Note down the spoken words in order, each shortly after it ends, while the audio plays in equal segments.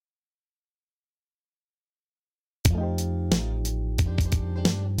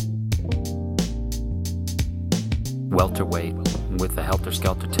Welterweight, with a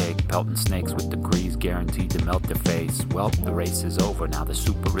helter-skelter take, pelting snakes with degrees guaranteed to melt their face. Whelp, the race is over, now the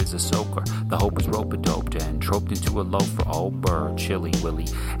super is a soaker. The hope is rope-a-doped and troped into a loafer. Oh, burr, chilly, willy.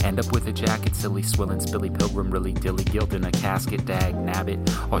 End up with a jacket, silly, swilling, spilly, pilgrim, really, dilly, guildin, a casket, dag, nab it.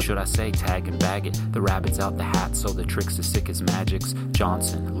 Or should I say, tag and bag it. The rabbit's out the hat, so the tricks as sick as magics.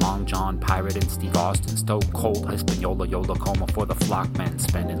 Johnson, Long John, Pirate, and Steve Austin. Stone cold, Hispaniola, Yolo, coma for the flockmen.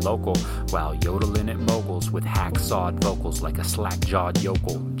 Spendin local, while yodeling at moguls with hacksawed vocals like a slack-jawed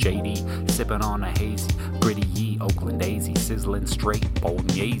yokel. JD, sippin on a hazy, gritty ye, Oakland As-ey, sizzilin straight,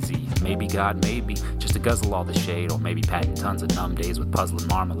 bolognese. Maybe God, maybe, just to guzzle all the shade, or maybe patting tons of numb days with puzzling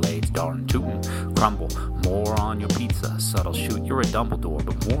marmalades. Darn tootin', crumble, more on your pizza, subtle shoot, you're a Dumbledore,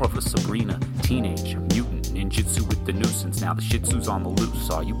 but more of a Sabrina Teenage Mutant Ninjitsu with the nuisance. Now the Shih Tzus on the loose,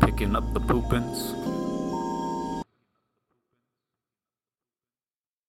 are you picking up the poopins?